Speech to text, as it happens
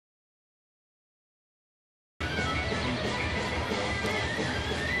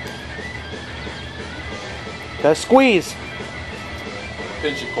Gotta squeeze.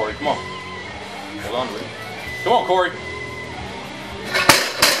 Pinch it, Corey. Come on. Hold on to it. Come on, Corey.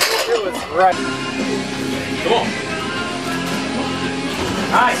 It was right. Come on.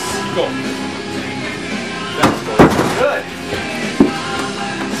 Nice. Go. That's Corey. Good.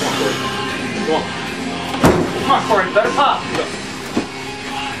 Come on, Corey. Come on. Come on, Corey. Better pop. Go.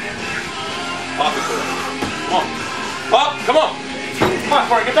 Pop it, Corey. Come on. Pop. Come on. Come on,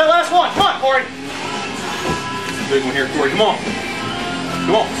 Corey. Get that last one. Come on, Corey. Big one here, Corey. Come on.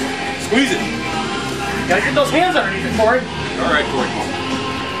 Come on. Squeeze it. Gotta get those hands underneath it, Corey. All right, Corey. Come on.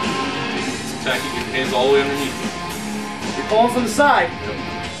 Attacking. Get your hands all the way underneath. You're pulling from the side. Yep.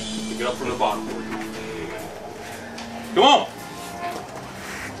 Pick it up from the bottom, Corey. Come on.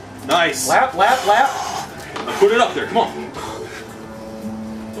 Nice. Lap, lap, lap. Now put it up there. Come on.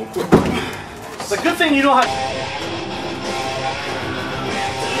 Don't quit. It's a good thing you know how.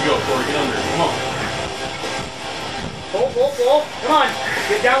 There you go, Corey. Get under. Come on. Pull, pull, pull. Come on.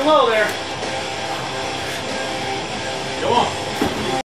 Get down low there. Come on.